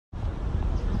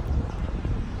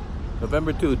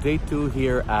November 2, day 2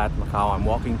 here at Macau. I'm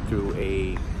walking through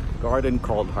a garden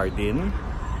called Jardin.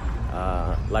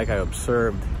 Like I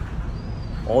observed,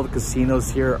 all the casinos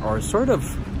here are sort of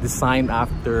designed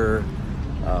after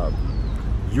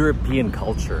European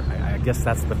culture. I guess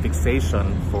that's the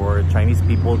fixation for Chinese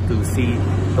people to see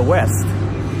the West.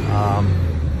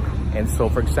 And so,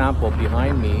 for example,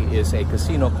 behind me is a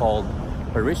casino called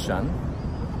Parisian,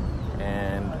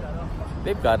 and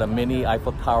they've got a mini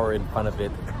Eiffel Tower in front of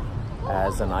it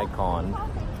as an icon.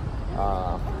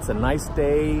 It's a nice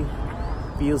day,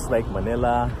 feels like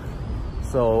Manila.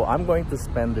 So I'm going to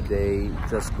spend the day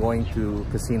just going to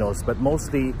casinos, but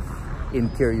mostly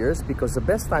interiors, because the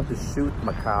best time to shoot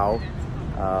Macau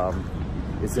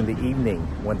is in the evening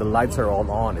when the lights are all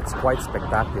on. It's quite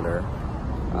spectacular.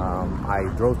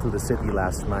 I drove through the city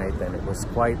last night and it was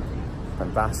quite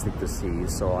fantastic to see.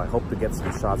 So I hope to get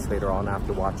some shots later on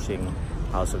after watching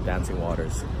House of Dancing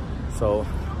Waters. So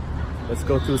let's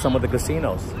go through some of the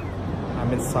casinos.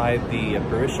 I'm inside the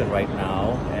Parisian right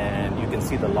now, and you can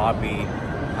see the lobby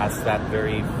has that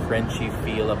very Frenchy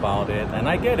feel about it. And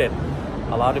I get it.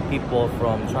 A lot of people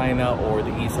from China or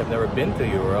the East have never been to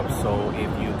Europe, so if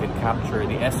you can capture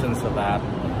the essence of that,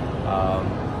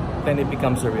 then it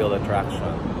becomes a real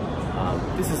attraction.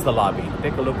 This is the lobby.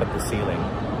 Take a look at the ceiling.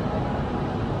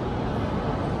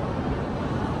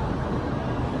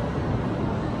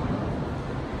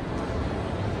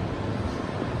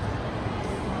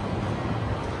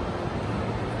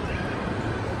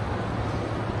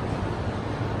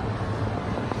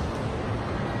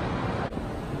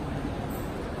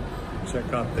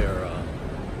 Check out their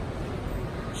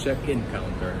check-in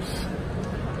counters.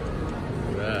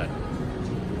 Look at that.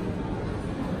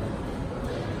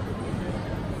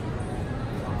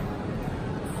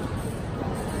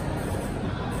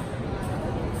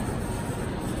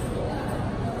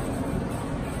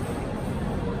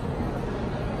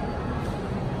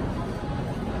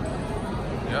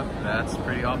 Yep, that's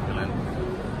pretty opulent.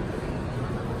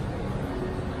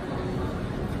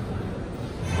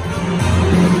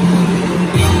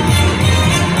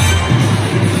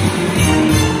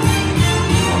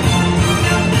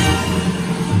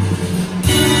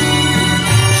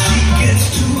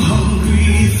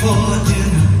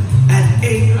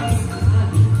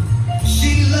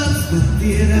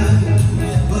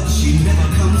 But she never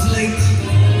comes late.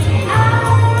 I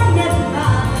never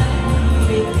bother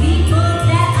with people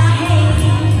that I hate.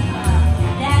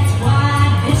 That's why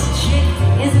this chick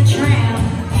is a tramp.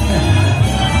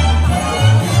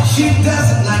 She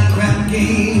doesn't like crap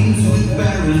games with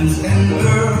barons and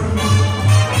girls.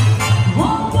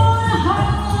 Won't go to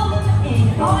Harlem in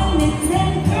ornaments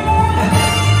and pearls.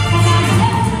 And I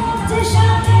never want to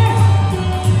shop there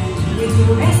with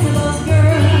the rest of those girls.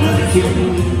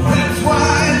 That's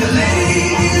why the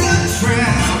lady's a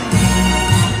tramp.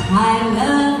 I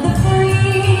love the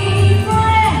free,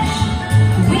 fresh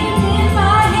wind in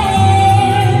my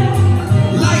hair.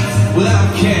 Life without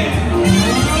care.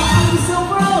 I'm so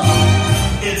broke.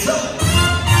 It's over.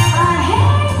 I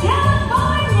hate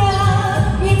California.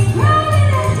 It's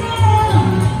crowded and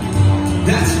damn.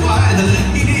 That's why the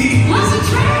lady is a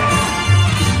tramp.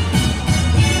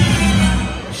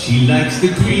 She likes the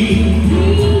green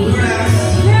grass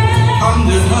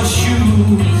under her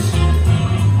shoes.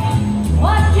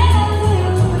 What can I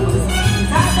lose?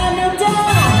 I got no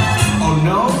doubt. Oh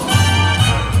no?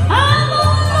 I'm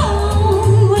all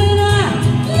alone when I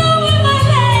lower my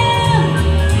lamp.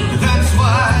 That's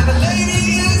why the lady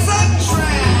is a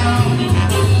tramp.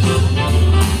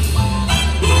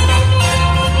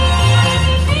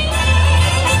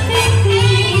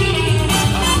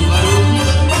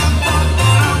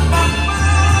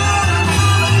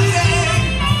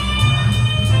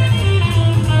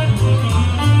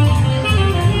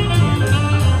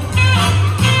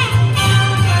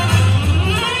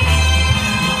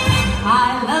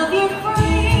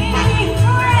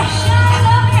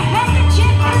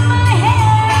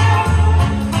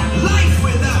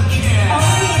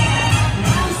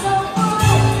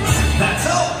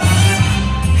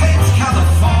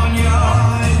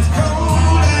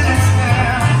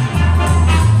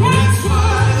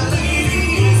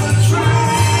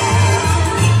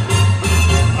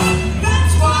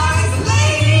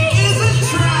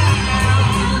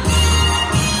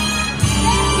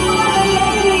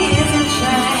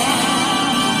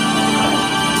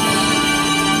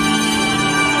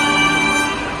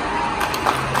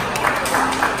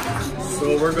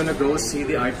 We're gonna go see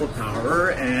the Eiffel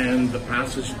Tower, and the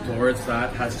passage towards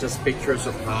that has just pictures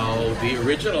of how the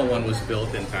original one was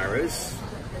built in Paris.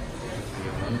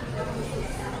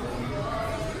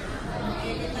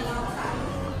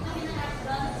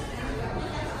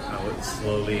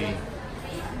 slowly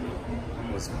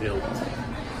was built.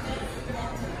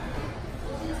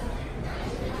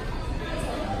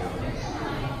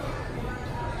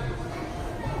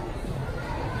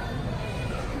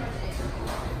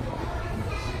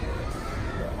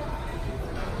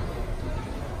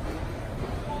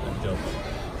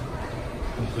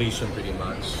 Completion pretty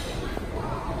much.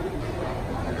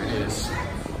 There it is.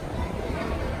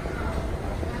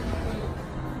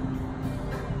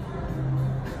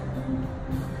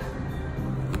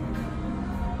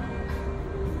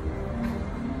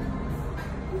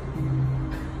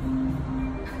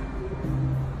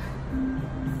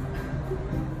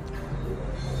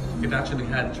 It actually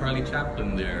had Charlie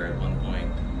Chaplin there at one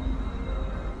point.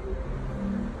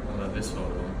 I love this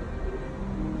photo.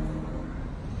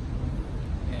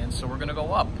 And so we're gonna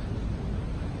go up.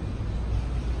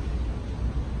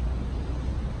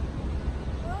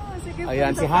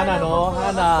 Ayan, si Hana, no?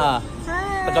 Hana!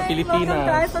 Hi! Taga-Pilipinas.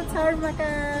 Welcome to Star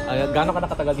Macau. Ayan, gano'n ka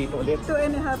nakatagal dito ulit?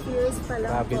 2.5 years pa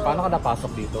lang Grabe, po. paano ka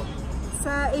napasok dito?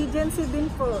 Sa agency din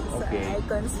po, Okay. sa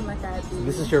Icons Makati.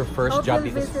 This is your first job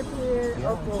dito? visit here,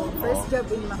 opo. First job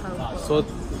in Macau po. So,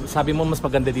 sabi mo mas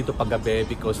maganda dito pag gabi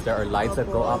because there are lights that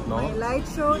go up, no? May light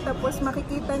show, tapos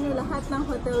makikita nyo lahat ng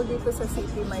hotel dito sa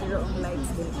city, mayroong lights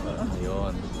din po.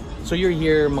 Ayun. So you're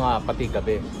here mga pati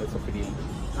gabi? That's a pretty...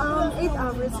 8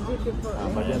 hours duty po.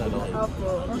 Tama yan, ano?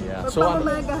 Opo. Yeah. So, So,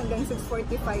 umaga hanggang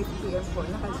 6:45 p.m. po,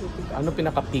 naka-duty ka. Ano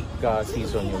pinaka-peak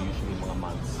season nyo usually mga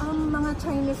months? Mga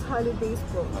Chinese holidays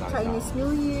po. Marami Chinese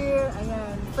New Year,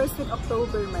 ayan. First week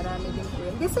October, marami din po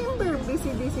yan. December, busy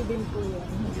din po yan.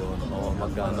 Yun,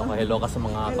 mag-ano ka, hello ka sa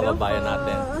mga Hello kababayan po.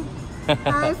 natin.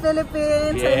 Hi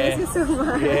Philippines! Yeah. I miss you so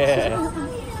much. Yeah.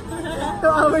 2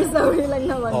 hours away lang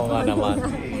naman. Oo nga naman.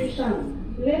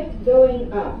 Lift going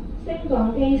up.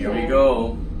 Here we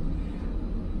go.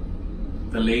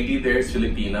 The lady there is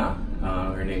Filipina.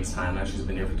 Her name's Hannah. She's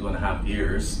been here for 2.5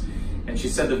 years. And she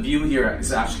said the view here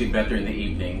is actually better in the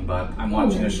evening, but I'm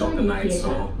watching a show tonight,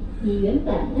 so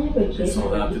that's all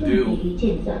I have to do.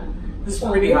 It's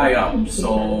pretty high up,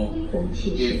 so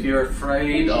if you're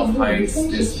afraid of heights,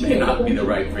 this may not be the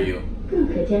right for you.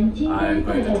 I'm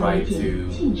going to try to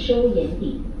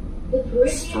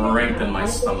strengthen my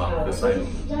stomach because I'm... a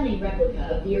stunning replica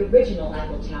of the original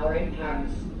Eiffel Tower in Paris.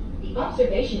 The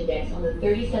observation decks on the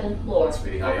 37th floor It's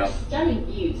pretty high offer up. stunning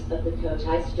views of the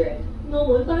Cotai Strip.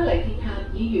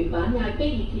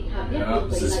 Yeah,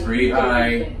 this is pretty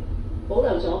high. I'm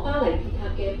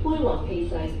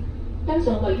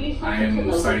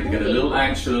starting to get a little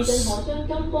anxious. I'm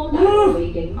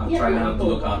trying not to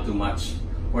look out too much,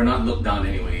 or not look down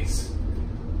anyways.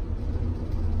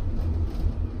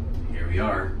 Here we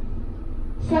are.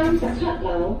 37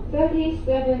樓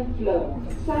 37th floor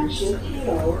 37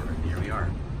樓 Here we are.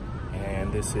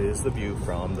 And this is the view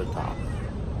from the top.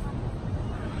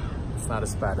 It's not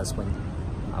as bad as when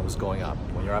I was going up.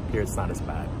 When you're up here, it's not as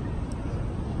bad.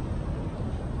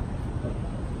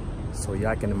 So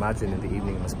yeah, I can imagine in the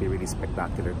evening it must be really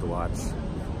spectacular to watch.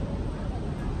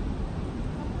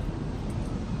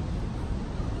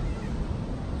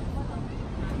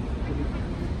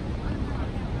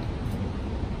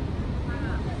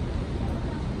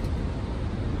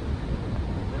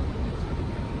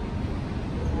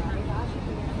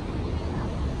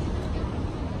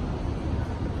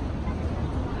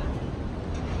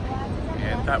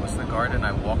 And that was the garden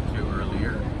I walked through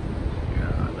earlier.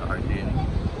 Yeah, the Jardin.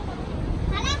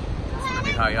 It's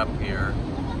really high up here.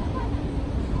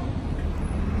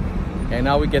 And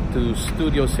now we get to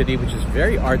Studio City, which is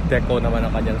very Art Deco naman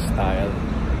ang kanyang style.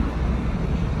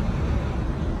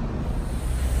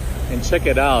 And check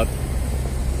it out.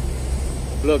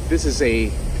 Look, this is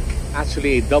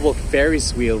actually a double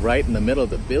Ferris wheel right in the middle of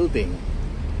the building.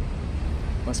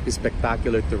 Must be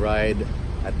spectacular to ride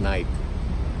at night.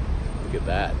 Look at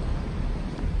that.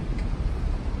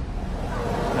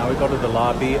 Now we go to the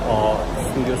lobby of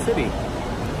Studio City.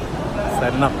 Is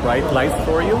that enough bright lights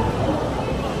for you?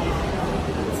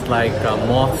 It's like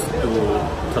moths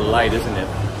to light, isn't it?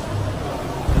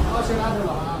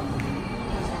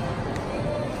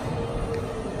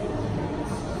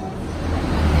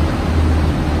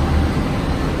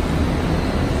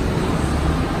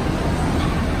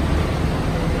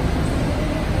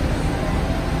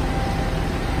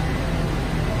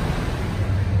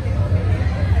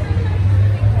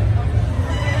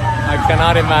 I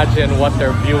cannot imagine what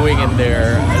they're viewing in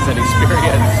there as an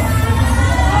experience.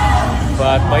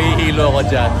 But mahihilo ko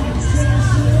dyan.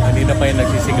 Kanina pa yung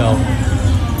nagsisigaw.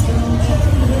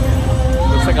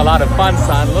 Looks like a lot of fun,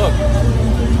 son. Look.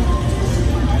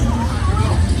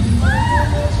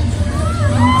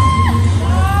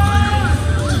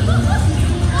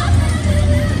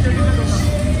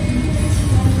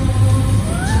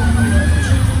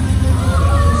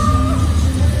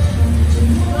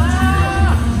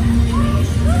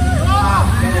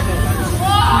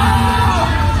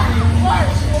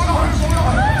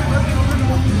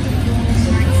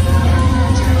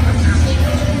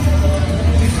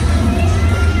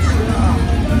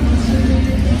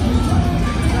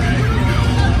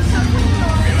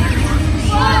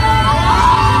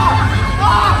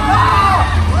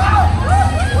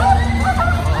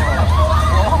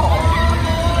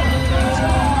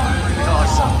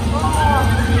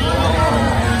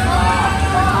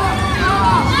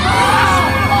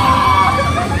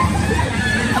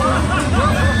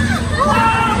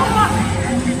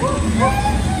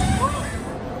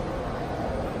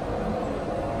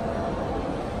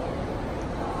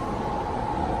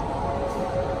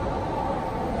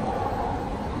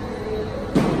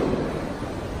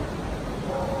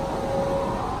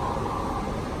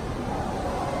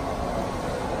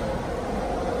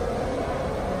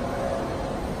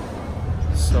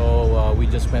 We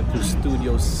just went to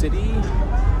Studio City.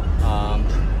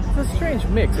 It's a strange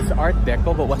mix. It's Art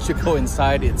Deco, but once you go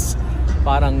inside, it's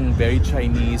parang very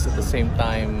Chinese at the same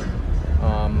time.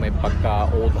 May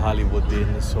pagka old Hollywood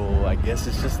din. So I guess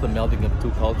it's just the melding of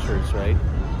two cultures, right?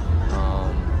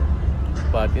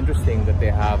 But interesting that they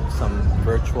have some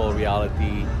virtual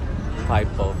reality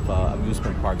type of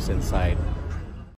amusement parks inside.